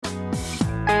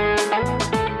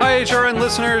HRN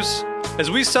listeners.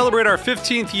 As we celebrate our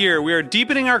 15th year, we are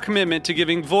deepening our commitment to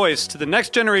giving voice to the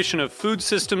next generation of food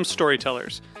systems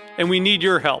storytellers, and we need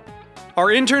your help. Our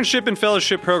internship and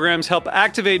fellowship programs help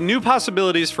activate new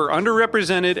possibilities for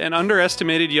underrepresented and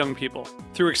underestimated young people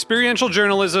through experiential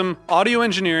journalism, audio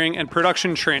engineering, and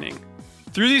production training.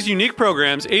 Through these unique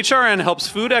programs, HRN helps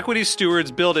food equity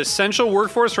stewards build essential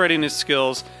workforce readiness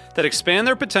skills that expand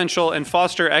their potential and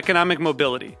foster economic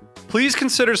mobility. Please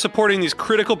consider supporting these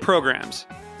critical programs.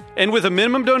 And with a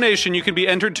minimum donation, you can be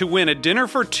entered to win a dinner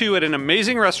for two at an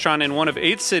amazing restaurant in one of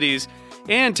 8 cities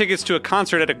and tickets to a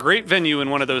concert at a great venue in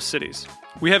one of those cities.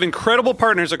 We have incredible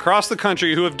partners across the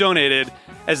country who have donated,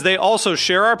 as they also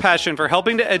share our passion for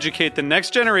helping to educate the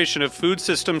next generation of food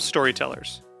systems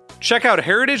storytellers. Check out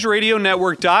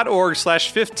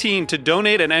heritageradionetwork.org/15 to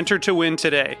donate and enter to win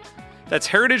today. That's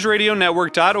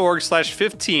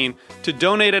heritageradionetwork.org/15 to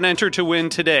donate and enter to win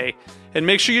today. And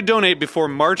make sure you donate before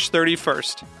March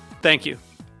 31st. Thank you.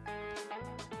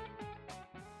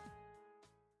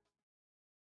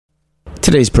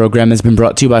 Today's program has been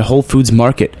brought to you by Whole Foods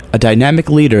Market, a dynamic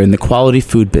leader in the quality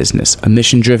food business, a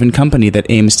mission-driven company that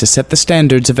aims to set the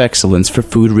standards of excellence for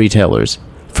food retailers.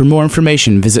 For more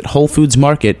information, visit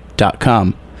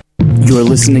WholeFoodsMarket.com. You're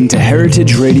listening to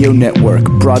Heritage Radio Network,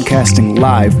 broadcasting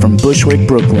live from Bushwick,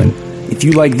 Brooklyn. If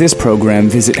you like this program,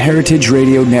 visit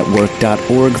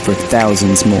heritageradionetwork.org for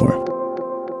thousands more.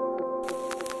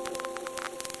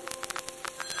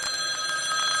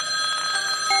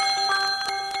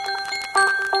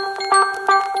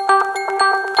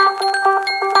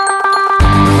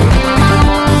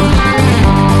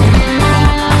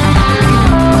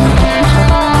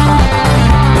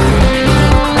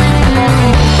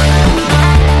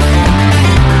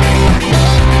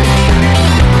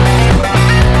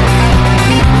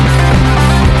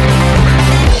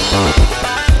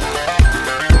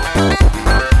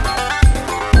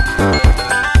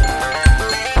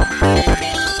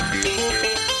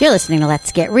 You're listening to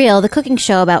Let's Get Real, the cooking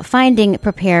show about finding,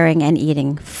 preparing, and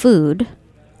eating food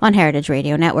on Heritage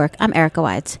Radio Network. I'm Erica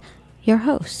Wides, your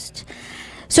host.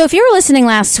 So if you were listening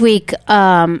last week,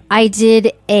 I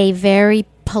did a very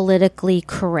politically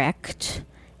correct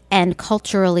and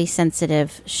culturally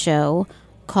sensitive show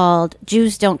called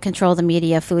Jews Don't Control the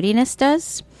Media, Foodiness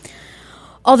Does.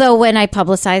 Although when I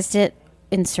publicized it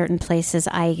in certain places,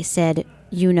 I said,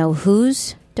 you know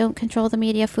whose don't control the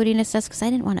media, foodiness does, because I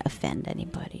didn't want to offend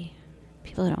anybody.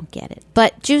 People don't get it.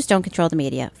 But Jews don't control the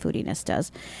media, foodiness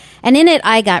does. And in it,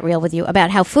 I got real with you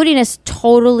about how foodiness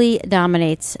totally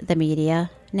dominates the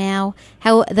media now.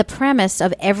 How the premise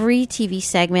of every TV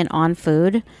segment on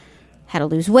food, how to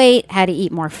lose weight, how to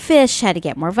eat more fish, how to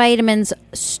get more vitamins,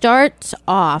 starts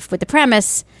off with the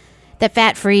premise that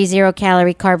fat-free,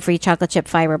 zero-calorie, carb-free chocolate chip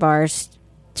fiber bars,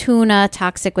 tuna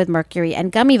toxic with mercury,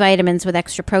 and gummy vitamins with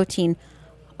extra protein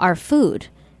are food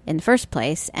in the first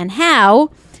place, and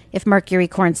how, if mercury,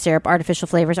 corn syrup, artificial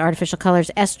flavors, artificial colors,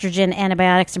 estrogen,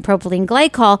 antibiotics, and propylene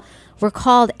glycol were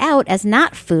called out as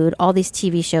not food, all these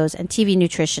TV shows and TV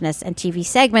nutritionists and TV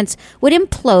segments would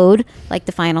implode like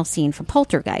the final scene from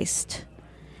Poltergeist.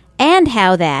 And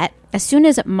how that, as soon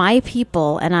as my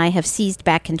people and I have seized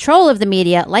back control of the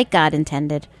media like God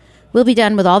intended, we'll be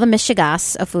done with all the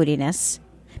mishigas of foodiness,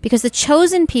 because the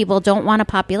chosen people don't want a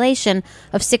population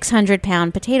of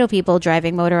 600-pound potato people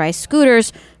driving motorized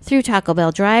scooters through Taco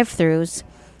Bell drive-thrus,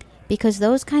 because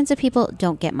those kinds of people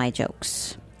don't get my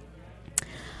jokes.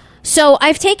 So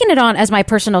I've taken it on as my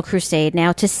personal crusade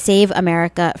now to save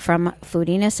America from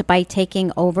foodiness by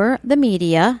taking over the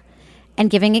media and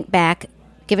giving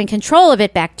control of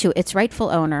it back to its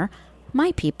rightful owner,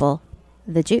 my people,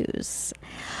 the Jews.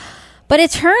 But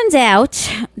it turns out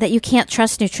that you can't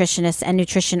trust nutritionists and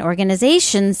nutrition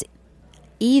organizations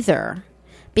either,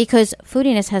 because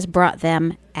foodiness has brought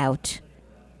them out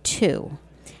too.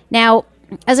 Now,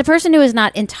 as a person who is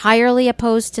not entirely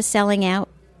opposed to selling out,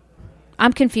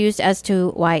 I'm confused as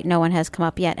to why no one has come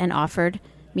up yet and offered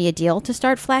me a deal to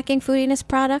start flacking foodiness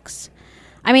products.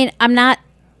 I mean, I'm not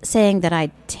saying that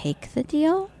I'd take the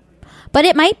deal, but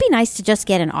it might be nice to just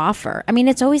get an offer. I mean,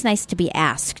 it's always nice to be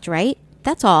asked, right?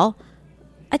 That's all.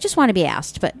 I just want to be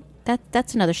asked, but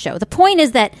that's another show. The point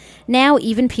is that now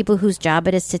even people whose job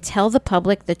it is to tell the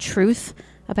public the truth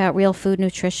about real food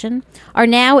nutrition are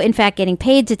now, in fact, getting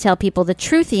paid to tell people the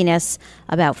truthiness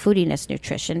about foodiness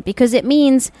nutrition, because it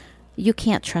means you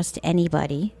can't trust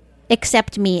anybody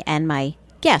except me and my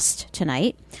guest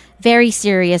tonight, very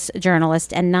serious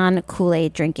journalist and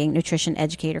non-Kool-Aid drinking nutrition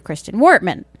educator Kristen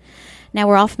Wortman. Now,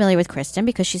 we're all familiar with Kristen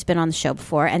because she's been on the show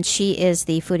before, and she is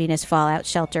the Foodiness Fallout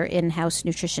Shelter in-house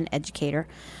nutrition educator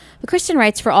But Kristen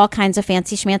writes for all kinds of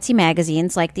fancy schmancy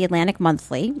magazines like the Atlantic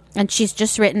Monthly, and she's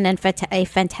just written a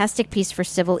fantastic piece for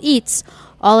Civil Eats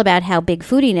all about how big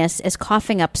foodiness is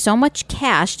coughing up so much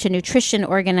cash to nutrition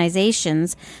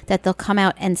organizations that they'll come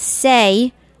out and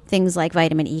say things like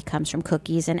vitamin E comes from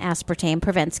cookies and aspartame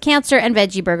prevents cancer and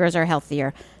veggie burgers are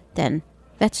healthier than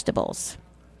vegetables.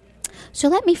 So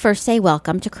let me first say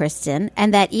welcome to Kristen,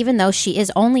 and that even though she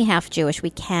is only half Jewish, we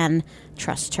can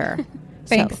trust her.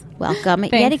 Thanks. So, welcome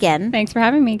yet again. Thanks for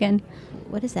having me again.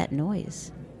 What is that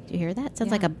noise? Do you hear that?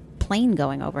 Sounds like a plane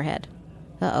going overhead.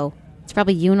 Uh-oh. It's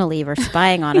probably Unilever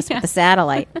spying on us with the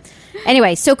satellite.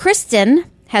 Anyway, so Kristen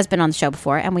has been on the show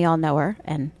before, and we all know her,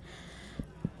 and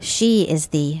she is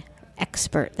the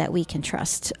expert that we can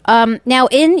trust. Now,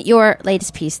 in your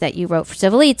latest piece that you wrote for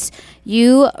Civil Eats,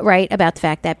 you write about the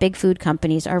fact that big food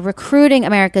companies are recruiting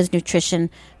America's nutrition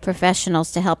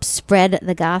professionals to help spread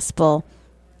the gospel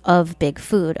of big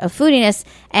food, of foodiness,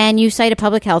 and you cite a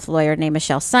public health lawyer named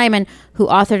Michelle Simon, who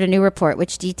authored a new report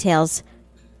which details,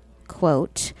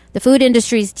 quote, the food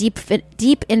industry's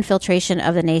deep infiltration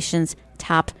of the nation's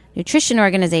top nutrition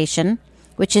organization,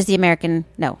 which is the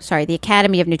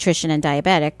Academy of Nutrition and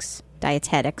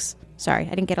Dietetics. Sorry, I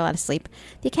didn't get a lot of sleep.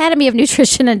 The Academy of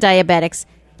Nutrition and Dietetics,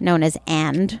 known as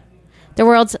AND, the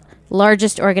world's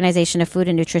largest organization of food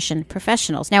and nutrition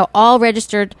professionals. Now, all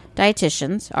registered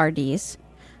dietitians, RDs,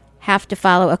 have to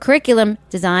follow a curriculum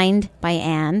designed by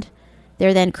AND.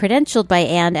 They're then credentialed by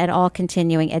AND, and all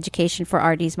continuing education for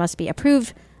RDs must be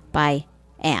approved by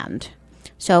AND.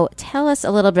 So tell us a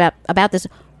little bit about this.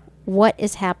 What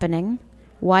is happening?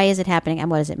 Why is it happening? And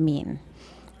what does it mean?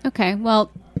 Okay, well,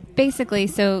 basically,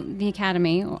 so the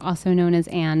Academy, also known as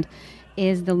AND,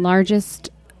 is the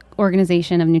largest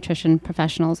organization of nutrition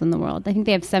professionals in the world. I think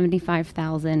they have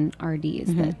 75,000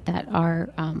 RDs that are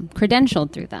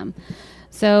credentialed through them.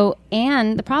 So,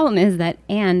 and the problem is that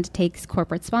AND takes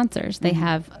corporate sponsors. They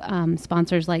have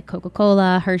sponsors like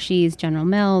Coca-Cola, Hershey's, General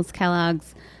Mills,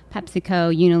 Kellogg's,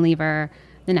 PepsiCo, Unilever,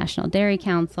 the National Dairy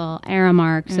Council,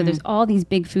 Aramark. So there's all these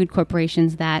big food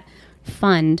corporations that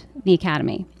fund the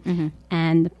Academy.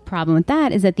 And the problem with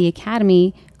that is that the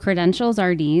Academy credentials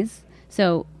RDs.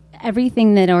 So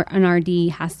everything that an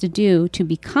RD has to do to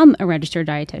become a registered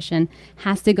dietitian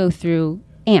has to go through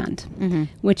AND,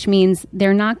 which means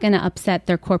they're not going to upset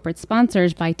their corporate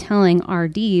sponsors by telling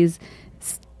RDs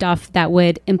stuff that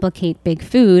would implicate big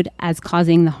food as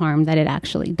causing the harm that it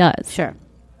actually does. Sure.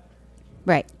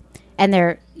 Right. And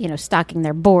they're, stocking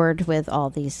their board with all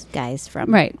these guys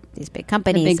from these big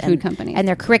companies. The big food companies. And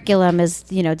their curriculum is,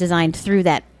 designed through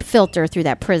that filter, through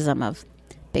that prism of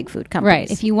big food companies.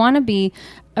 Right. If you want to be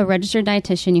a registered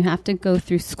dietitian, you have to go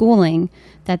through schooling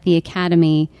that the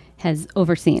Academy has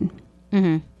overseen.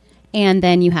 And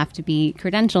then you have to be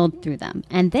credentialed through them.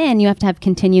 And then you have to have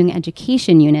continuing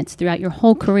education units throughout your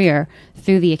whole career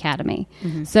through the Academy.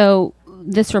 So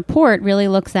this report really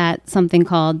looks at something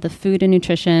called the Food and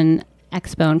Nutrition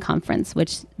Expo and Conference,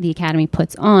 which the Academy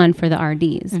puts on for the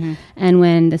RDs. And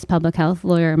when this public health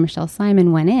lawyer, Michelle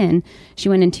Simon, went in, she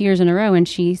went in 2 years in a row, and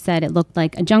she said it looked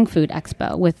like a junk food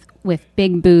expo with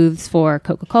big booths for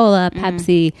Coca-Cola,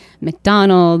 Pepsi,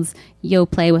 McDonald's,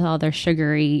 Yoplait with all their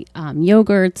sugary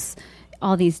yogurts,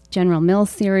 all these General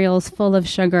Mills cereals full of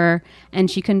sugar.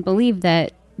 And she couldn't believe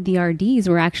that the RDs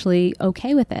were actually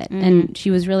okay with it. And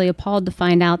she was really appalled to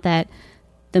find out that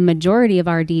the majority of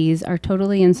RDs are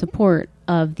totally in support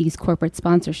of these corporate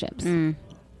sponsorships.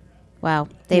 Wow.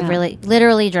 They've really,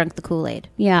 literally drunk the Kool-Aid.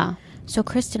 Yeah. So,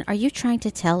 Kristen, are you trying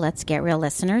to tell Let's Get Real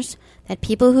listeners that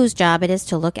people whose job it is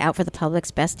to look out for the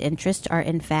public's best interest are,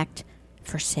 in fact,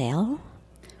 for sale?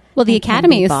 Well, the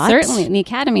Academy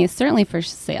is certainly for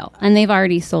sale, and they've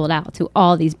already sold out to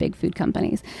all these big food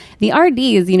companies. The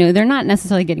RDs, they're not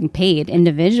necessarily getting paid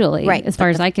individually, as far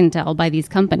as I can tell, by these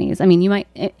companies. I mean,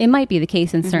 it might be the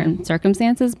case in certain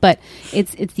circumstances, but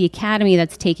it's the Academy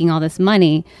that's taking all this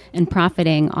money and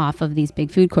profiting off of these big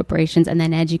food corporations, and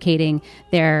then educating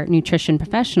their nutrition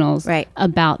professionals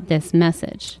about this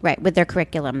message. Right, with their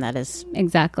curriculum that is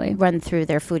exactly run through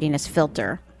their foodiness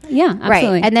filter. Yeah,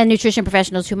 absolutely. Right. And then nutrition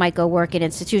professionals who might go work in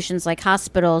institutions like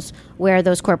hospitals where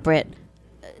those companies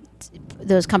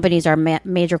are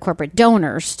major corporate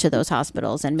donors to those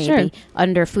hospitals, and maybe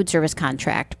under food service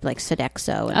contract like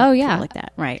Sodexo and stuff like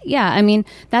that. Right. Yeah. I mean,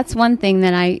 that's one thing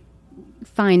that I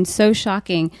find so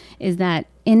shocking is that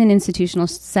in an institutional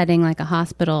setting like a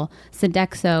hospital,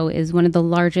 Sodexo is one of the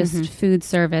largest food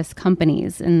service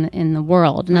companies in the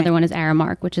world. Another one is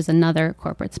Aramark, which is another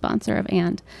corporate sponsor of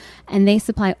and they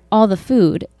supply all the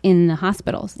food in the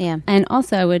hospitals. Yeah. And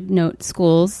also I would note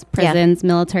schools, prisons,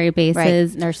 military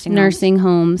bases, nursing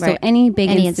homes. Right. So any big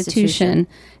institution.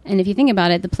 And if you think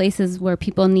about it, the places where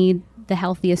people need the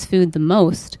healthiest food the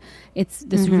most, it's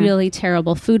this really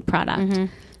terrible food product.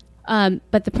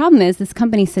 But the problem is this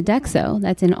company Sodexo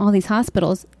that's in all these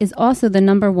hospitals is also the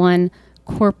number one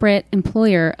corporate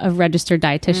employer of registered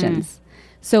dietitians.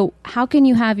 So how can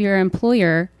you have your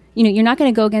employer, you're not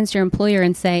going to go against your employer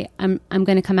and say, I'm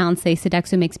going to come out and say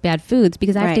Sodexo makes bad foods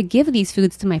because I have to give these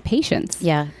foods to my patients.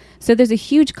 Yeah. So there's a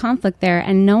huge conflict there,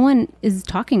 and no one is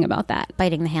talking about that.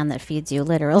 Biting the hand that feeds you,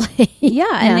 literally.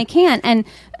 And they can't. And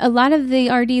a lot of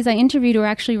the RDs I interviewed were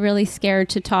actually really scared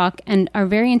to talk and are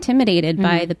very intimidated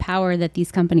by the power that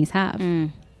these companies have.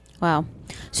 Wow.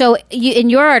 So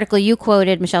in your article, you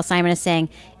quoted Michelle Simon as saying,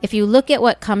 if you look at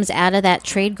what comes out of that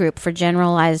trade group for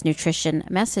generalized nutrition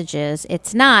messages,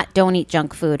 it's not don't eat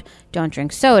junk food, don't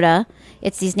drink soda.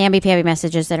 It's these namby-pamby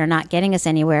messages that are not getting us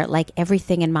anywhere, like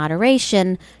everything in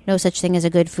moderation, no such thing as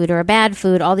a good food or a bad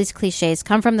food. All these cliches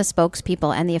come from the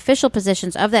spokespeople and the official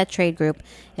positions of that trade group.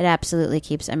 It absolutely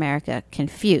keeps America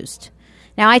confused.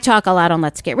 Now, I talk a lot on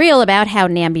Let's Get Real about how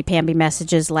namby-pamby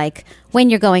messages like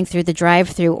when you're going through the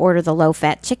drive-thru, order the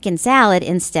low-fat chicken salad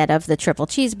instead of the triple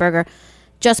cheeseburger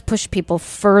just push people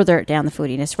further down the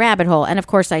foodiness rabbit hole. And, of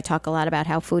course, I talk a lot about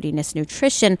how foodiness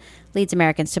nutrition leads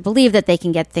Americans to believe that they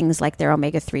can get things like their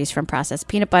omega-3s from processed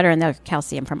peanut butter and their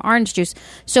calcium from orange juice.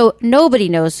 So nobody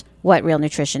knows what real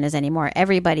nutrition is anymore.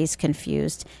 Everybody's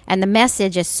confused. And the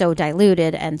message is so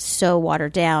diluted and so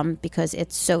watered down because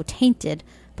it's so tainted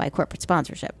by corporate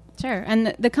sponsorship. Sure.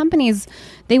 And the companies,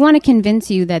 they want to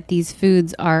convince you that these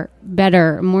foods are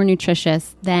better, more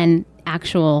nutritious than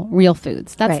actual real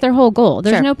foods. That's their whole goal.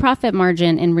 There's no profit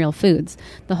margin in real foods.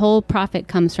 The whole profit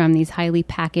comes from these highly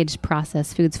packaged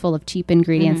processed foods full of cheap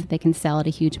ingredients that they can sell at a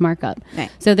huge markup. Right.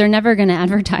 So they're never going to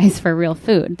advertise for real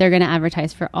food. They're going to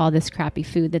advertise for all this crappy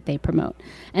food that they promote.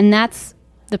 And that's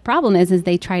the problem is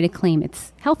they try to claim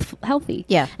it's healthy.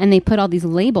 Yeah. And they put all these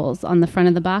labels on the front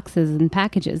of the boxes and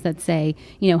packages that say,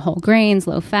 whole grains,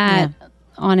 low fat,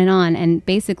 on. And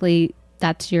basically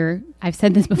that's I've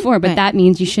said this before, but that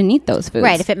means you shouldn't eat those foods.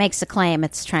 Right. If it makes a claim,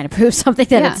 it's trying to prove something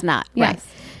that it's not. Yes.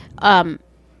 Right.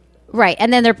 Right.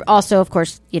 And then they're also, of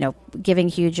course, giving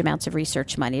huge amounts of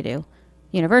research money to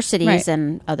universities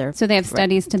and other. So they have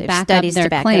studies to back up their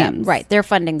claims. Right. They're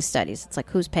funding studies. It's like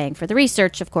who's paying for the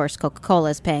research? Of course,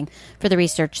 Coca-Cola is paying for the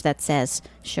research that says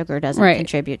sugar doesn't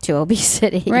contribute to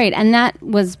obesity. Right. And that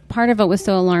was part of what was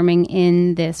so alarming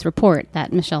in this report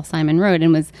that Michelle Simon wrote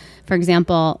and was, for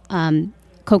example,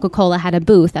 Coca-Cola had a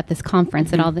booth at this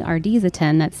conference that all the RDs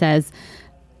attend that says,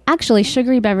 actually,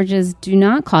 sugary beverages do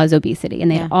not cause obesity. And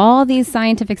they have all these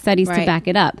scientific studies to back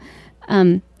it up.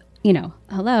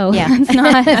 Hello. Yeah.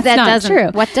 That's not true.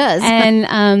 What does?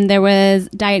 And there was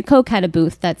Diet Coke had a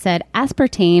booth that said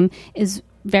aspartame is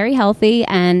very healthy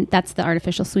and that's the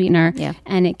artificial sweetener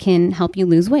and it can help you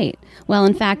lose weight. Well,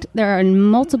 in fact, there are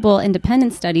multiple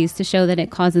independent studies to show that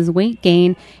it causes weight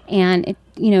gain and it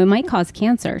might cause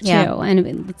cancer too.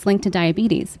 And it's linked to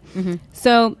diabetes.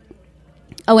 So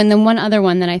and then one other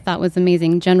one that I thought was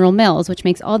amazing, General Mills, which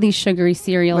makes all these sugary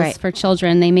cereals for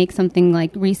children. They make something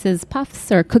like Reese's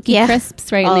Puffs or Cookie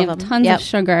Crisps, right? All and they have tons of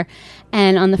sugar.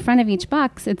 And on the front of each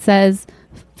box, it says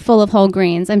full of whole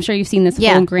grains. I'm sure you've seen this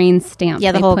whole grain stamp.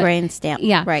 Yeah, the whole grain stamp.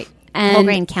 Yeah. Right. And Whole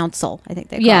Grain Council, I think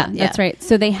they call it. Yeah, that's right.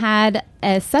 So they had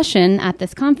a session at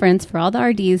this conference for all the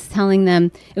RDs telling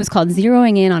them, it was called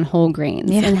Zeroing In on Whole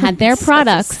Grains, and had their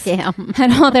products,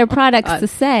 had all their products to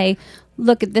say,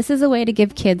 look, this is a way to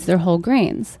give kids their whole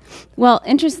grains. Well,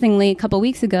 interestingly, a couple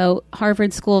weeks ago,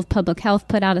 Harvard School of Public Health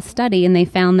put out a study and they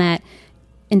found that,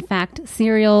 in fact,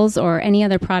 cereals or any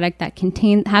other product that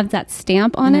have that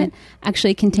stamp on it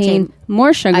actually contain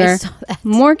more sugar,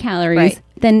 more calories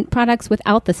than products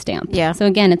without the stamp. Yeah. So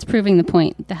again, it's proving the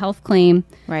point. The health claim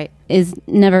is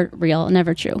never real,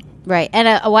 never true. Right. And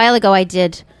a while ago, I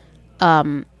did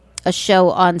a show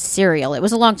on cereal. It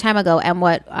was a long time ago, and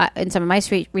in some of my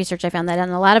research, I found that in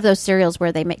a lot of those cereals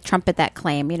where they trumpet that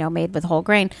claim, made with whole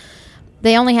grain,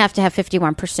 they only have to have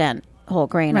 51% whole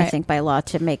grain, I think, by law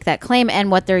to make that claim.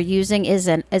 And what they're using is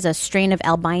a strain of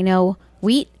albino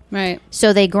wheat. Right.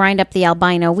 So they grind up the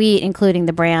albino wheat, including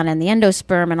the bran and the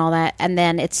endosperm and all that, and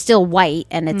then it's still white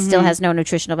and it still has no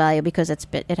nutritional value because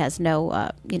it has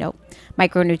no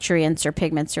micronutrients or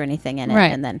pigments or anything in it.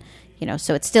 Right. And then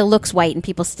so it still looks white and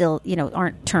people still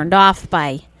aren't turned off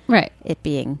by it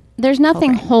being There's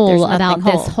nothing whole about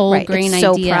this whole right. grain it's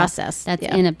idea so processed. that's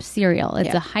in a cereal. It's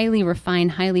Yeah. a highly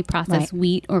refined, highly processed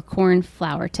wheat or corn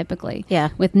flour, typically,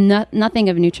 with nothing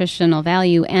of nutritional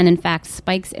value, and in fact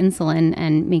spikes insulin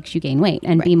and makes you gain weight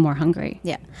and be more hungry.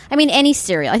 Yeah. I mean, any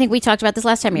cereal. I think we talked about this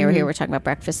last time you were here. We were talking about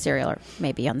breakfast cereal, or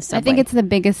maybe on the Subway. I think it's the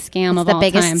biggest scam of all time.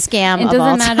 It's the biggest scam it of doesn't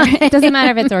all matter. time. It doesn't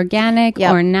matter if it's organic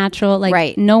or natural.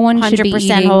 Like no one should be 100%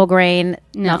 eating whole grain,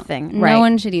 nothing. No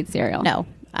one should eat cereal. No.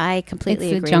 I completely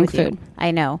it's agree junk with you. food.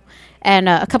 I know. And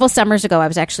a couple summers ago, I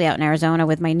was actually out in Arizona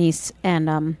with my niece,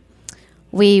 and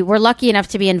we were lucky enough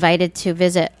to be invited to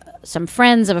visit some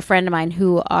friends of a friend of mine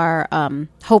who are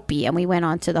Hopi, and we went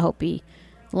on to the Hopi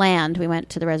land. We went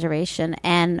to the reservation,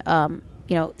 and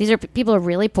these are people who are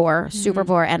really poor, super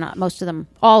poor, and most of them,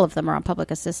 all of them, are on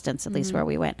public assistance, at least where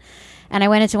we went. And I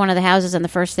went into one of the houses, and the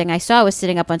first thing I saw was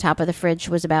sitting up on top of the fridge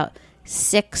was about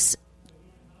 6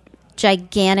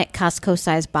 gigantic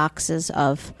Costco-sized boxes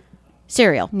of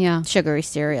cereal, sugary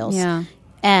cereals. Yeah.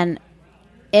 And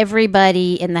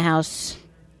everybody in the house,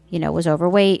 was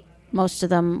overweight. Most of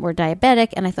them were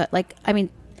diabetic. And I thought,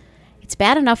 it's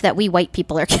bad enough that we white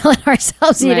people are killing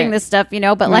ourselves eating this stuff,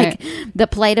 but the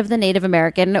plight of the Native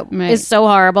American is so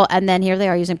horrible. And then here they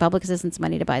are using public assistance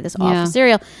money to buy this awful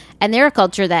cereal. And they're a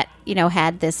culture that,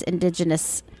 had this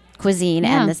indigenous cuisine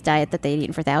and this diet that they'd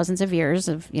eaten for thousands of years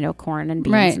of, corn and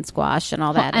beans and squash and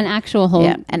all that. An actual whole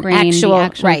and grain, actual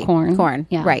corn. Corn.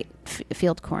 Yeah. Right.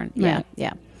 Field corn. Right.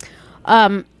 Yeah.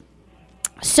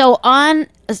 So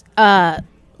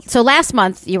last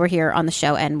month you were here on the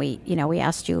show, and we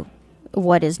asked you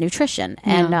what is nutrition,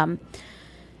 and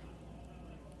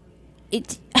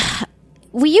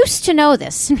we used to know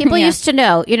this. People used to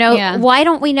know, why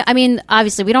don't we know? I mean,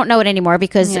 obviously we don't know it anymore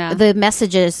because the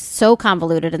message is so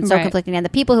convoluted and so conflicting. And the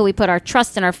people who we put our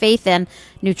trust and our faith in,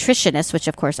 nutritionists, which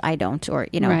of course I don't, or,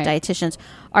 dietitians,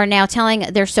 are now telling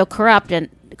they're so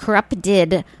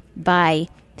corrupted by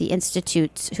the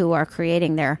institutes who are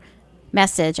creating their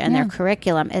message and their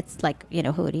curriculum. It's like,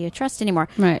 who do you trust anymore?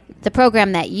 Right. The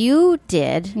program that you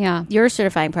did, your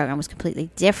certifying program, was completely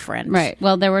different. Right.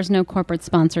 Well, there was no corporate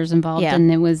sponsors involved, and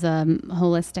it was a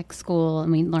holistic school,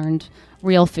 and we learned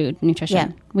real food nutrition.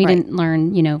 Yeah. We didn't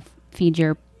learn, feed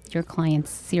your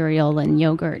clients cereal and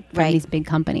yogurt from these big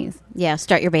companies. Yeah.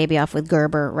 Start your baby off with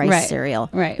Gerber rice cereal.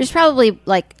 Right. Which is probably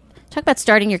talk about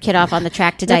starting your kid off on the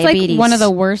track to That's diabetes. Like one of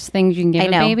the worst things you can give a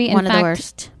baby. In one fact, of the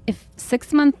worst. If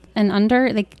 6 months and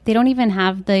under, they don't even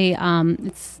have they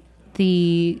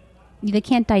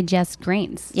can't digest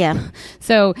grains. Yeah.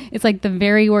 So it's like the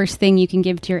very worst thing you can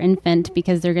give to your infant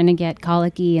because they're going to get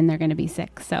colicky and they're going to be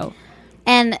sick. So,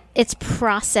 and it's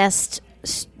processed,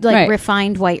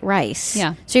 refined white rice.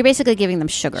 Yeah. So you're basically giving them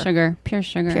sugar. Pure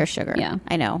sugar. Yeah.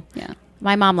 I know. Yeah.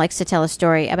 My mom likes to tell a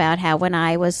story about how when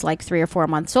I was like 3 or 4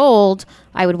 months old,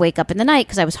 I would wake up in the night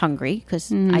because I was hungry,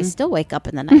 because I still wake up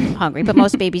in the night hungry, but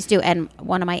most babies do. And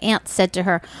one of my aunts said to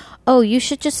her, "Oh, you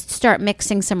should just start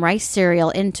mixing some rice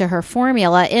cereal into her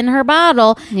formula in her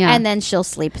bottle, and then she'll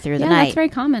sleep through the night." That's very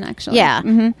common, actually. Yeah.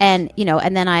 And,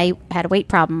 and then I had a weight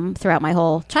problem throughout my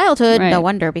whole childhood. Right. No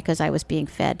wonder, because I was being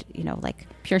fed,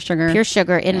 pure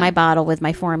sugar in my bottle with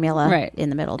my formula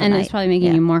in the middle of the night. And it's probably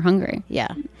making you more hungry. Yeah.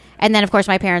 And then, of course,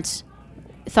 my parents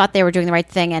thought they were doing the right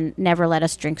thing and never let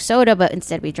us drink soda, but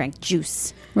instead we drank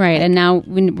juice. Right. And now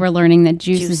we're learning that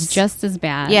juice is just as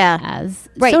bad as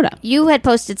soda. You had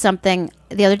posted something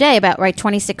the other day about,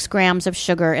 26 grams of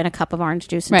sugar in a cup of orange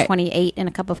juice and 28 in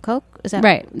a cup of Coke. Is that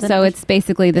right? So it's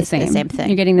basically the same. The same thing.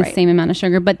 You're getting the same amount of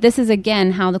sugar. But this is, again,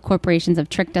 how the corporations have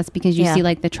tricked us, because you see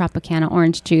like the Tropicana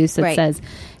orange juice that says,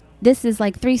 this is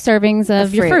like 3 servings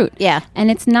of your fruit. Yeah. And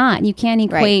it's not. You can't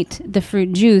equate the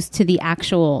fruit juice to the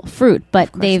actual fruit.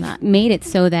 But they've made it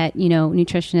so that,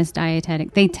 nutritionist,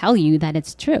 dietetic, they tell you that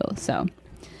it's true. So.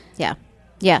 Yeah.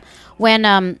 Yeah. When,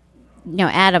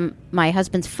 Adam, my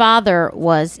husband's father,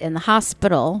 was in the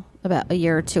hospital about a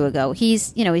year or 2 ago.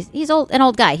 He's an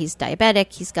old guy. He's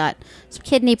diabetic. He's got some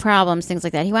kidney problems, things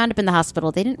like that. He wound up in the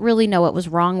hospital. They didn't really know what was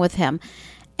wrong with him.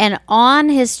 And on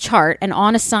his chart and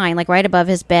on a sign, right above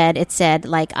his bed, it said,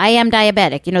 I am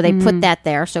diabetic. They put that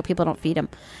there so people don't feed him.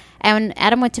 And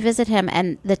Adam went to visit him,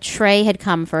 and the tray had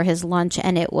come for his lunch,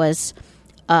 and it was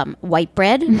white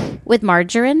bread with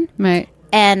margarine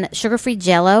and sugar-free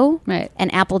Jell-O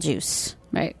and apple juice.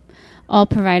 Right. All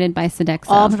provided by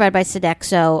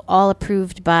Sodexo. All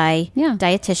approved by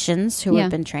dietitians who have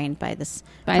been trained by this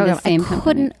program. Same I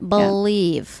couldn't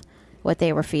believe what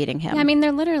they were feeding him. Yeah, I mean,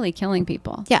 they're literally killing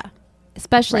people. Yeah.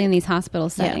 especially in these hospital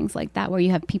settings like that, where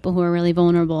you have people who are really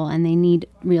vulnerable and they need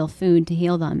real food to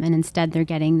heal them, and instead they're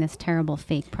getting this terrible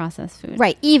fake processed food.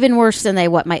 Right, even worse than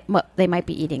what they might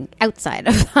be eating outside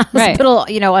of the hospital,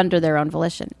 under their own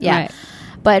volition. Yeah, right.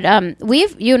 But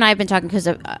you and I have been talking because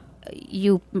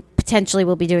you potentially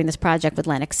will be doing this project with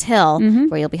Lenox Hill,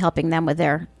 where you'll be helping them with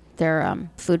their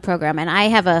food program. And I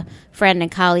have a friend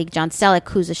and colleague, John Selleck,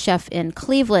 who's a chef in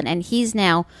Cleveland, and he's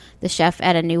now the chef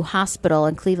at a new hospital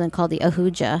in Cleveland called the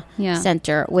Ahuja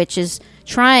Center, which is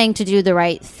trying to do the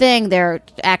right thing. They're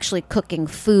actually cooking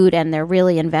food, and they're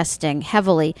really investing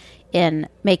heavily in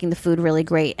making the food really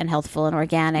great and healthful and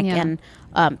organic. And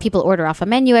people order off a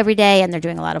menu every day, and they're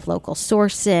doing a lot of local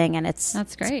sourcing, and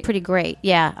that's great. It's pretty great.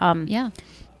 Yeah.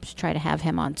 Just try to have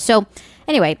him on. So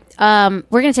anyway, we're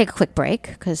going to take a quick break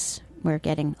because we're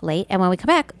getting late. And when we come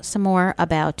back, some more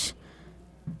about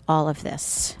all of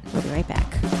this. We'll be right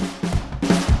back.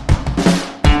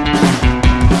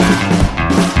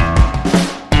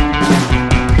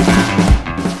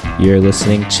 You're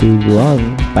listening to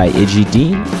Lung by Iggy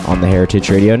Dean on the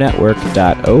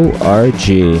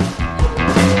heritageradionetwork.org.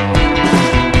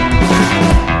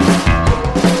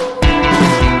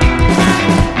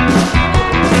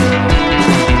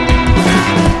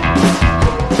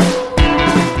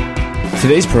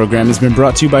 Today's program has been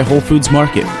brought to you by Whole Foods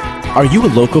Market. Are you a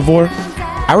locavore?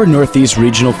 Our Northeast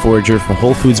Regional Forager for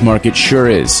Whole Foods Market sure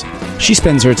is. She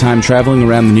spends her time traveling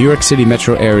around the New York City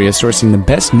metro area sourcing the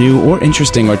best new or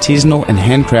interesting artisanal and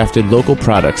handcrafted local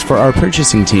products for our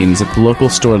purchasing teams at the local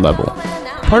store level.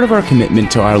 Part of our commitment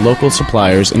to our local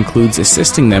suppliers includes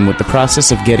assisting them with the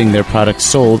process of getting their products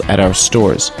sold at our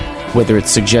stores. Whether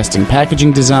it's suggesting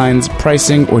packaging designs,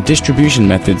 pricing, or distribution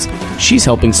methods, she's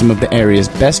helping some of the area's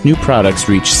best new products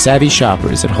reach savvy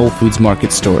shoppers at Whole Foods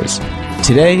Market stores.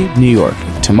 Today, New York.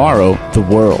 Tomorrow, the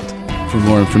world. For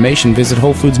more information, visit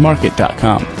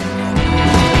WholeFoodsMarket.com.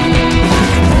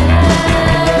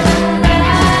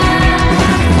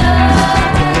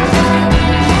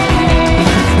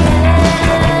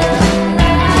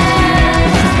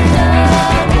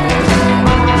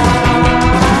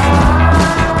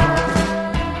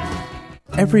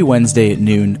 Every Wednesday at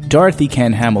noon, Dorothy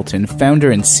Ken Hamilton, founder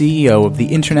and CEO of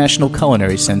the International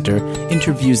Culinary Center,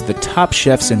 interviews the top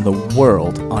chefs in the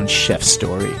world on Chef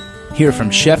Story. Hear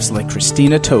from chefs like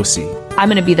Christina Tosi. I'm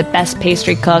going to be the best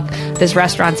pastry cook this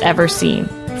restaurant's ever seen.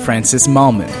 Francis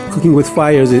Malman. Cooking with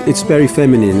fires, it's very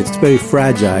feminine, it's very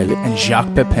fragile. And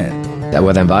Jacques Pepin. I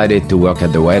was invited to work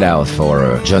at the White House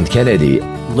for John Kennedy.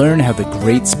 Learn how the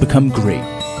greats become great.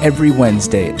 Every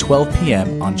Wednesday at 12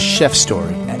 p.m. on Chef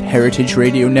Story at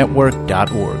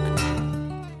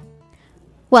heritageradionetwork.org.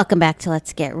 Welcome back to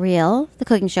Let's Get Real, the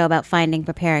cooking show about finding,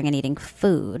 preparing, and eating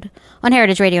food. On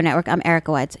Heritage Radio Network, I'm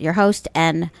Erica Weitz, your host,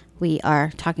 and we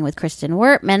are talking with Kristen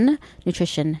Wertman,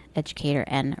 nutrition educator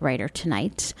and writer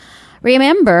tonight.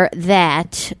 Remember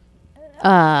that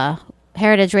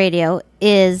Heritage Radio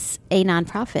is a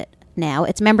nonprofit now.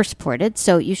 It's member-supported,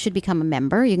 so you should become a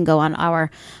member. You can go on our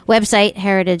website,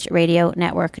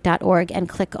 heritageradionetwork.org, and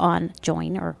click on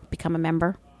Join or Become a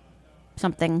Member,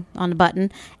 something on the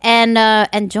button,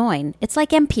 and join. It's like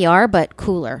NPR, but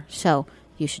cooler, so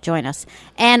you should join us.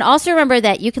 And also remember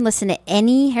that you can listen to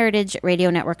any Heritage Radio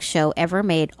Network show ever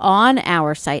made on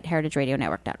our site,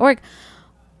 heritageradionetwork.org,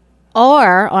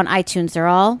 or on iTunes. They're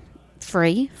all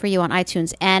free for you on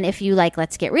iTunes. And if you like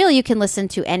Let's Get Real, you can listen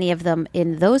to any of them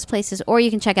in those places, or you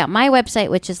can check out my website,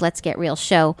 which is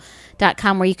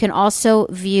letsgetrealshow.com, where you can also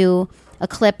view a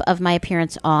clip of my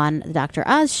appearance on the Dr.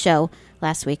 Oz show.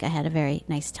 Last week, I had a very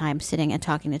nice time sitting and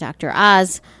talking to Dr.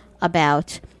 Oz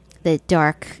about the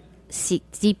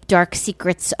deep, dark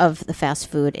secrets of the fast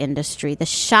food industry, the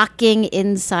shocking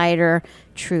insider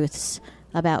truths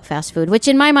about fast food, which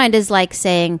in my mind is like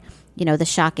saying, the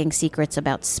shocking secrets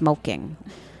about smoking.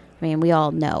 I mean, we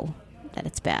all know that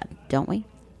it's bad, don't we?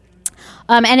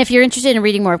 And if you're interested in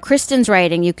reading more of Kristen's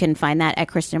writing, you can find that at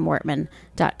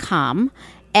KristenWortman.com.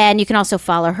 And you can also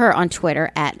follow her on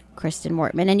Twitter at Kristen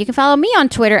Wortman. And you can follow me on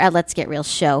Twitter at Let's Get Real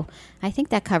Show. I think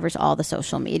that covers all the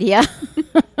social media.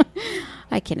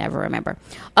 I can never remember.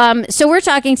 So we're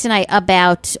talking tonight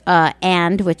about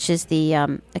AND, which is the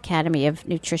Academy of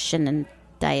Nutrition and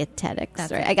Dietetics.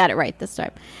 That's right. I got it right this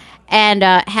time. And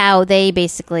how they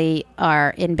basically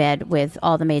are in bed with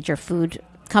all the major food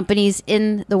companies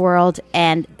in the world,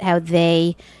 and how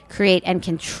they create and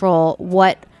control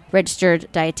what registered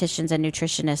dietitians and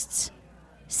nutritionists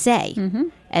say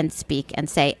and speak and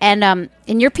say. And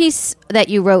in your piece that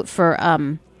you wrote for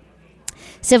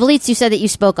Civil Eats, you said that you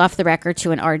spoke off the record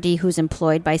to an RD who's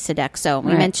employed by Sodexo.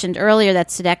 We mentioned earlier that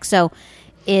Sodexo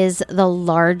is the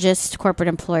largest corporate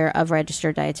employer of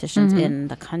registered dietitians in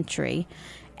the country.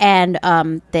 And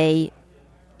they,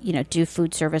 do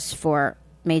food service for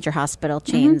major hospital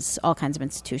chains, all kinds of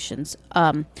institutions.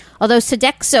 Although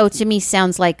Sodexo to me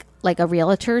sounds like a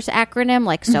realtor's acronym,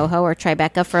 like Soho or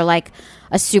Tribeca, for like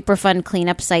a super fun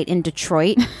cleanup site in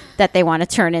Detroit that they want to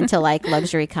turn into like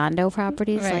luxury condo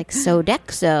properties, like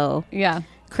Sodexo. Yeah.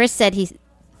 Chris said he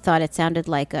thought it sounded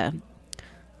like a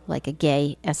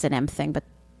gay S&M thing, but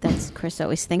Chris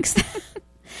always thinks that.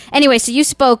 Anyway, so you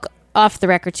spoke off the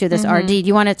record to this RD. Do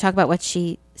you want to talk about what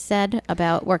she said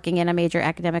about working in a major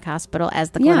academic hospital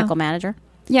as the clinical manager?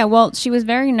 Yeah, well, she was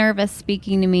very nervous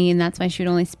speaking to me, and that's why she would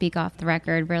only speak off the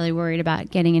record, really worried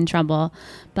about getting in trouble.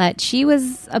 But she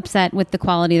was upset with the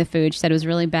quality of the food. She said it was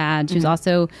really bad. She was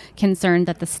also concerned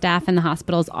that the staff in the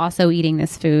hospital is also eating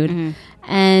this food.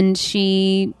 And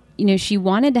she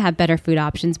wanted to have better food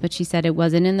options, but she said it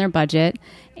wasn't in their budget,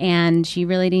 and she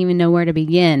really didn't even know where to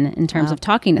begin in terms of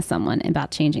talking to someone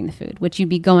about changing the food, which you'd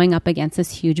be going up against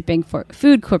this huge big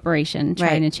food corporation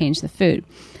trying to change the food.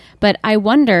 But I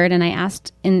wondered, and I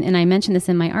asked, and I mentioned this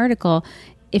in my article,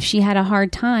 if she had a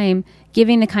hard time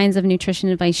giving the kinds of nutrition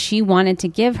advice she wanted to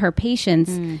give her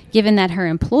patients, given that her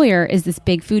employer is this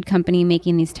big food company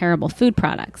making these terrible food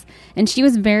products. And she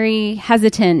was very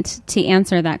hesitant to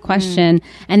answer that question.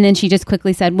 And then she just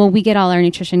quickly said, well, we get all our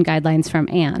nutrition guidelines from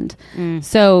And.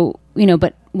 So,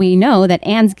 but we know that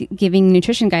And's giving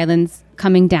nutrition guidelines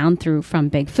coming down from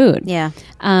big food. Yeah.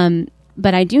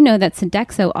 But I do know that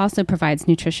Sodexo also provides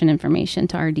nutrition information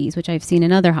to RDs, which I've seen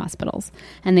in other hospitals.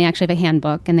 And they actually have a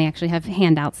handbook, and they actually have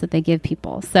handouts that they give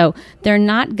people. So they're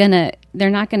not gonna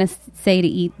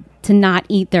say to not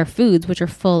eat their foods, which are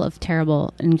full of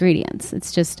terrible ingredients.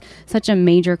 It's just such a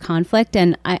major conflict,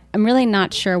 and I'm really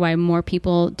not sure why more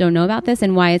people don't know about this,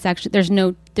 and why it's actually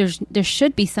there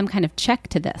should be some kind of check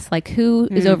to this. Like, who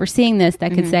is overseeing this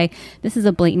that could say this is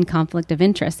a blatant conflict of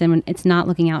interest, and when it's not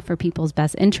looking out for people's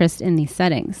best interest in these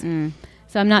settings.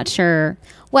 So I'm not sure.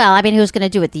 Well, I mean, who's going to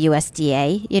do it? The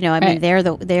USDA. I mean,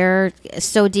 they're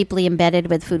so deeply embedded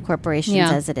with food corporations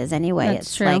as it is anyway. That's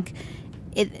it's true. like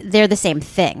they're the same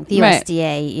thing. The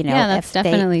USDA, that's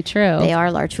definitely true. They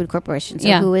are large food corporations.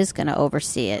 So who is going to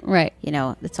oversee it? Right.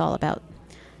 It's all about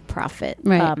profit.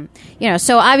 Right.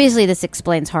 So obviously this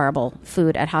explains horrible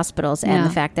food at hospitals and the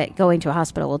fact that going to a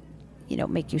hospital will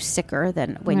make you sicker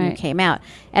than when you came out.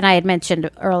 And I had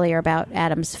mentioned earlier about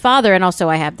Adam's father, and also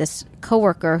I have this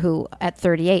coworker who at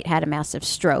 38 had a massive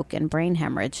stroke and brain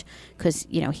hemorrhage because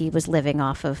he was living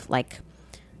off of like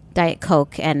Diet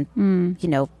Coke and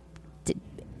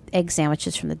egg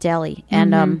sandwiches from the deli.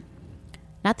 And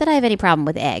not that I have any problem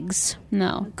with eggs.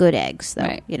 No. Good eggs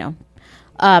though.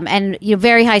 And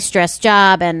very high stress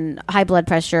job and high blood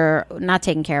pressure, not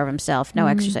taking care of himself, no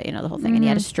exercise, the whole thing. And he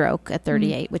had a stroke at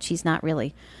 38, which he's not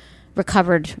really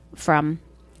recovered from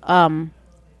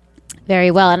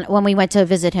very well. And when we went to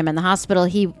visit him in the hospital,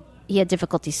 he had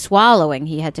difficulty swallowing.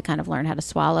 He had to kind of learn how to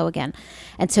swallow again.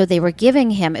 And so they were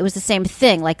giving him, it was the same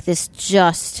thing, like this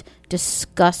just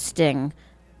disgusting,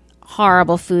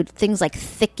 horrible food, things like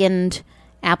thickened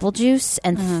apple juice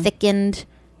and thickened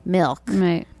milk.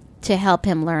 Right. To help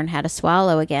him learn how to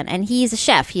swallow again. And he's a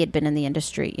chef. He had been in the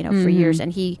industry, for years,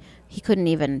 and he couldn't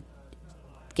even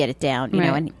get it down,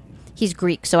 and he's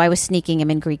Greek, so I was sneaking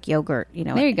him in Greek yogurt,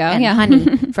 there you go, and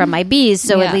honey from my bees,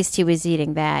 so at least he was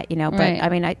eating that, but I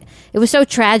mean, it was so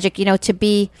tragic, to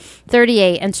be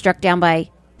 38 and struck down by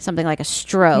something like a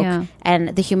stroke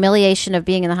and the humiliation of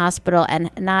being in the hospital and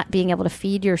not being able to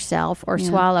feed yourself or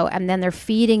swallow, and then they're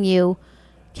feeding you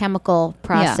chemical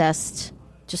processed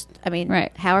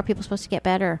how are people supposed to get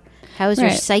better? How is your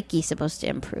psyche supposed to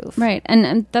improve? Right.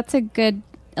 And that's a good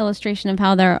illustration of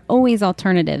how there are always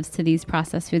alternatives to these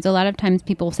processed foods. A lot of times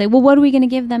people will say, well, what are we going to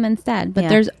give them instead? But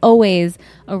there's always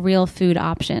a real food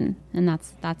option. And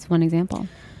that's one example.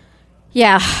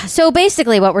 Yeah. So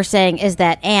basically what we're saying is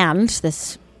that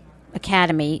this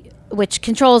academy, which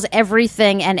controls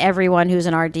everything and everyone who's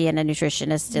an RD and a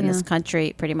nutritionist in this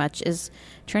country pretty much, is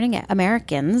turning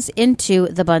Americans into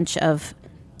the bunch of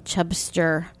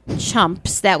chubster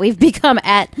chumps that we've become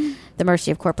at the mercy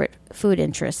of corporate food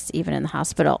interests, even in the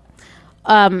hospital.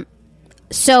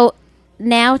 So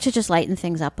now to just lighten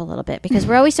things up a little bit, because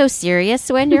we're always so serious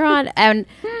when you're on, and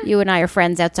you and I are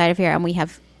friends outside of here, and we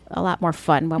have a lot more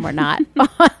fun when we're not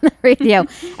on the radio.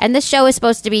 And this show is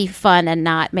supposed to be fun and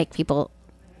not make people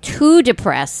too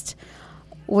depressed.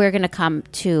 We're going to come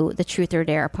to the truth or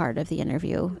dare part of the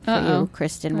interview for you,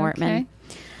 Kristen Mortman. Okay.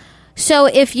 So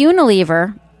if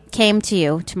Unilever came to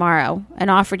you tomorrow and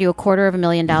offered you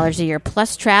 $250,000 a year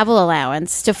plus travel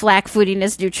allowance to Flack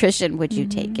Foodiness Nutrition, would you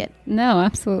take it? No,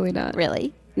 absolutely not.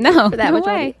 Really? No, For that no much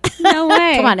way. money? No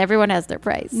way. Come on, everyone has their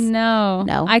price. No.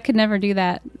 No. I could never do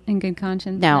that in good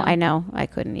conscience. No, I know. I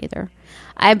couldn't either.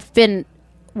 I've been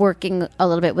working a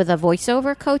little bit with a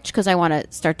voiceover coach because I want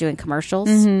to start doing commercials.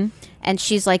 And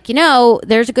she's like,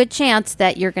 there's a good chance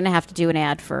that you're going to have to do an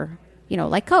ad for,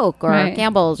 like Coke or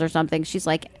Campbell's or something. She's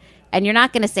like, and you're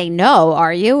not going to say no,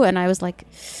 are you? And I was like,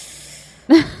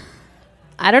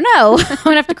 I don't know. I'm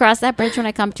going to have to cross that bridge when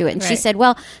I come to it. And she said,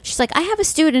 well, she's like, I have a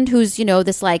student who's,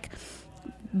 this like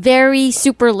very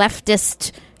super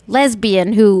leftist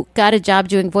lesbian who got a job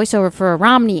doing voiceover for a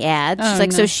Romney ad. She's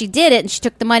like, so she did it and she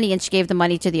took the money and she gave the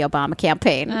money to the Obama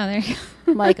campaign. Oh, there you go.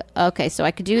 I'm like, okay, so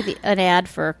I could do an ad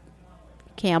for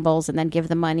Campbell's and then give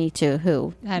the money to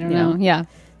who? I don't know. Yeah.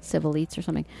 Civil Eats or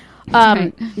something.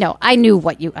 No, I knew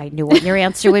what your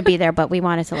answer would be there, but we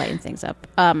wanted to lighten things up.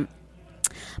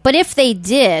 But if they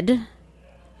did,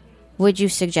 would you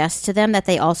suggest to them that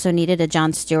they also needed a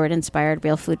Jon Stewart-inspired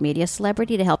real food media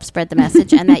celebrity to help spread the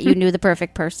message and that you knew the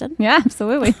perfect person? Yeah,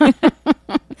 absolutely.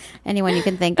 Anyone you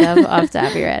can think of off the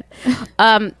top of your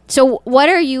head. So what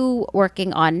are you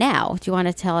working on now? Do you want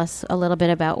to tell us a little bit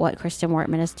about what Kristen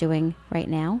Wortman is doing right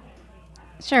now?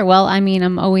 Sure. Well, I mean,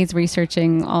 I'm always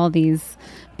researching all these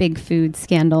big food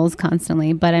scandals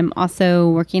constantly, but I'm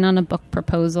also working on a book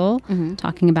proposal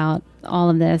talking about all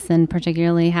of this and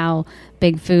particularly how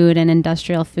big food and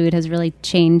industrial food has really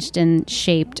changed and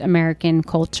shaped American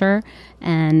culture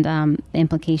and the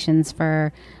implications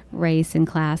for race and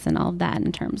class and all of that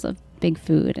in terms of big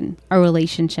food and our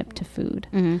relationship to food.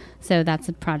 So that's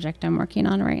a project I'm working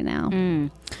on right now.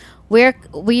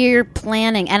 We're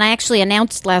planning, and I actually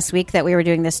announced last week that we were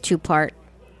doing this 2-part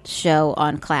show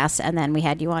on class, and then we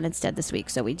had you on instead this week.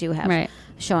 So we do have a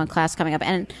show on class coming up.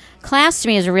 And class to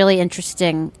me is a really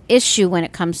interesting issue when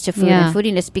it comes to food and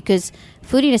foodiness, because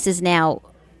foodiness is now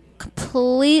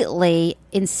completely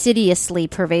insidiously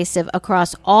pervasive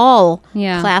across all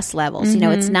class levels.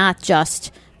 It's not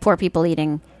just poor people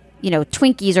eating,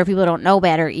 Twinkies or people who don't know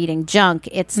better eating junk.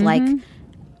 It's like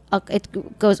it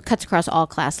cuts across all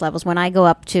class levels. When I go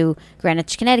up to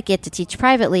Greenwich, Connecticut to teach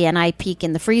privately, and I peek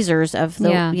in the freezers of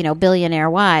the billionaire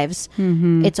wives,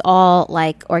 it's all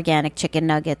like organic chicken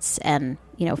nuggets and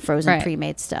frozen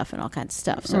pre-made stuff and all kinds of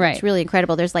stuff. So it's really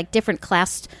incredible. There's like different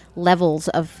class levels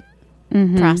of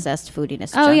processed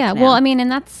foodiness. Oh yeah, now. well, I mean,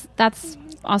 and that's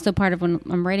also part of when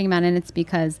I'm writing about it. And it's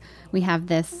because we have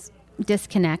this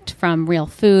disconnect from real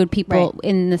food. People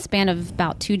in the span of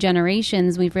about 2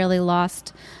 generations, we've really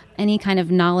lost any kind of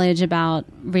knowledge about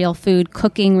real food,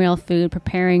 cooking real food,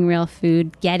 preparing real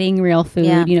food, getting real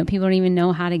food. People don't even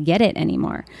know how to get it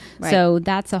anymore. So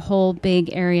that's a whole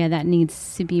big area that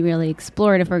needs to be really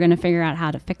explored if we're going to figure out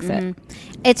how to fix it.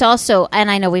 It's also, and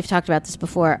I know we've talked about this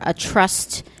before, a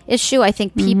trust issue. I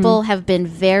think people have been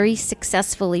very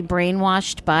successfully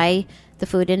brainwashed by the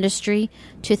food industry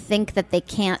to think that they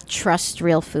can't trust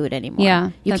real food anymore. Yeah,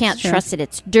 you can't trust it.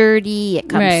 It's dirty. It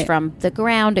comes from the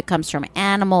ground. It comes from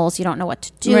animals. You don't know what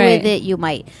to do with it. You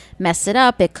might mess it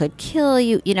up. It could kill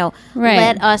you.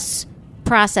 Let us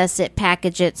process it,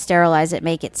 package it, sterilize it,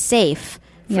 make it safe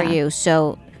for you.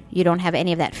 So you don't have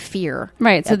any of that fear.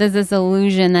 Right. So there's this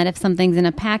illusion that if something's in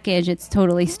a package, it's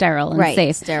totally sterile and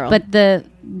safe. Sterile. But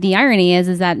the irony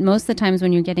is that most of the times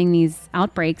when you're getting these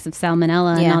outbreaks of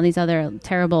salmonella and all these other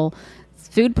terrible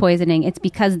food poisoning, it's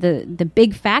because the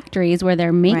big factories where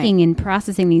they're making and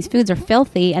processing these foods are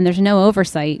filthy, and there's no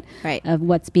oversight of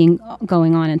what's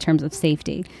going on in terms of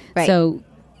safety. Right. So,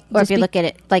 or if you look at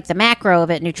it like the macro of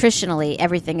it nutritionally,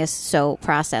 everything is so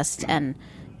processed and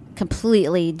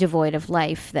completely devoid of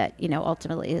life that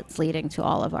ultimately it's leading to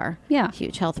all of our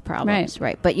huge health problems.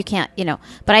 But you can't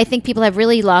but I think people have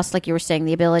really lost, like you were saying,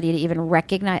 the ability to even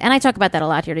recognize, and I talk about that a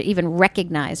lot here, to even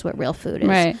recognize what real food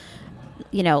is,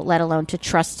 let alone to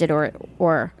trust it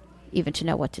or even to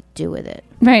know what to do with it.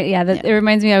 It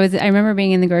reminds me, I remember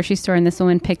being in the grocery store and this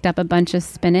woman picked up a bunch of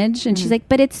spinach and she's like,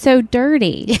 but it's so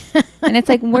dirty. And it's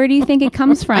like, where do you think it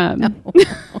comes from?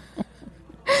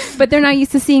 But they're not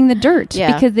used to seeing the dirt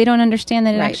because they don't understand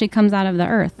that it actually comes out of the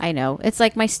earth. I know. It's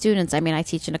like my students. I mean, I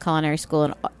teach in a culinary school,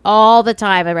 and all the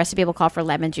time a recipe will call for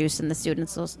lemon juice, and the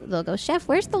students they'll go, "Chef,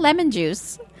 where's the lemon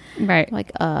juice?" Right. I'm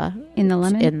like, in the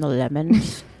lemon? In the lemon.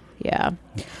 Yeah.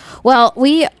 Well,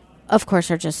 we, of course,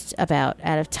 are just about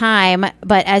out of time.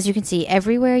 But as you can see,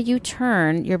 everywhere you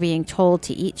turn, you're being told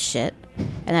to eat shit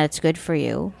and that it's good for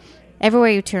you.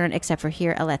 Everywhere you turn, except for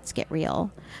here at Let's Get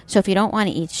Real. So if you don't want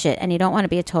to eat shit and you don't want to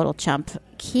be a total chump,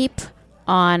 keep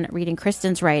on reading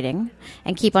Kristen's writing.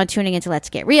 And keep on tuning into Let's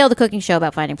Get Real, the cooking show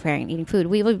about finding, preparing, and eating food.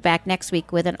 We will be back next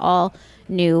week with an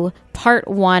all-new part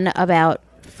 1 about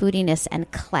foodiness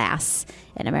and class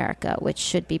in America, which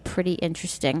should be pretty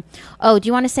interesting. Oh, do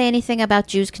you want to say anything about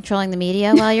Jews controlling the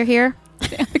media while you're here?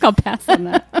 I think I'll pass on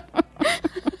that.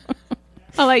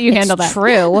 I'll let you handle that. It's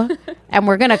true. And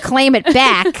we're going to claim it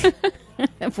back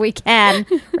if we can.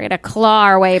 We're going to claw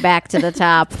our way back to the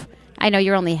top. I know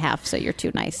you're only half, so you're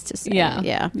too nice to say.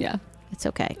 Yeah. It's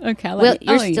okay. Okay.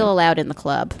 You're still allowed in the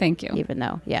club. Thank you. Even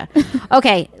though,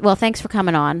 Okay. Well, thanks for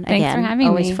coming on again. Thanks for having me.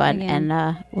 Always fun. Again.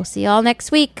 And we'll see you all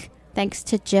next week. Thanks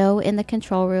to Joe in the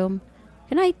control room.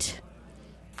 Good night.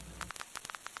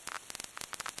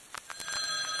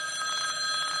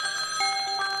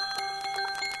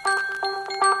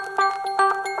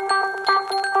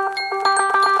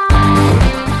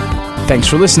 Thanks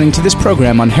for listening to this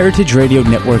program on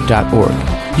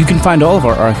heritageradionetwork.org. You can find all of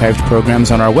our archived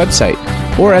programs on our website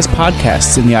or as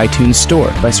podcasts in the iTunes Store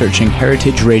by searching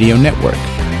Heritage Radio Network.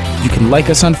 You can like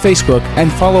us on Facebook and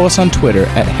follow us on Twitter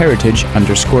at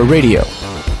 @heritage_radio.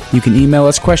 You can email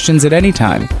us questions at any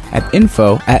time at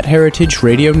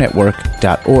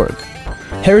info@heritageradionetwork.org.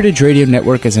 Heritage Radio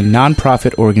Network is a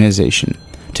non-profit organization.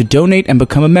 To donate and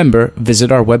become a member,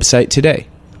 visit our website today.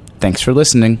 Thanks for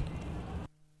listening.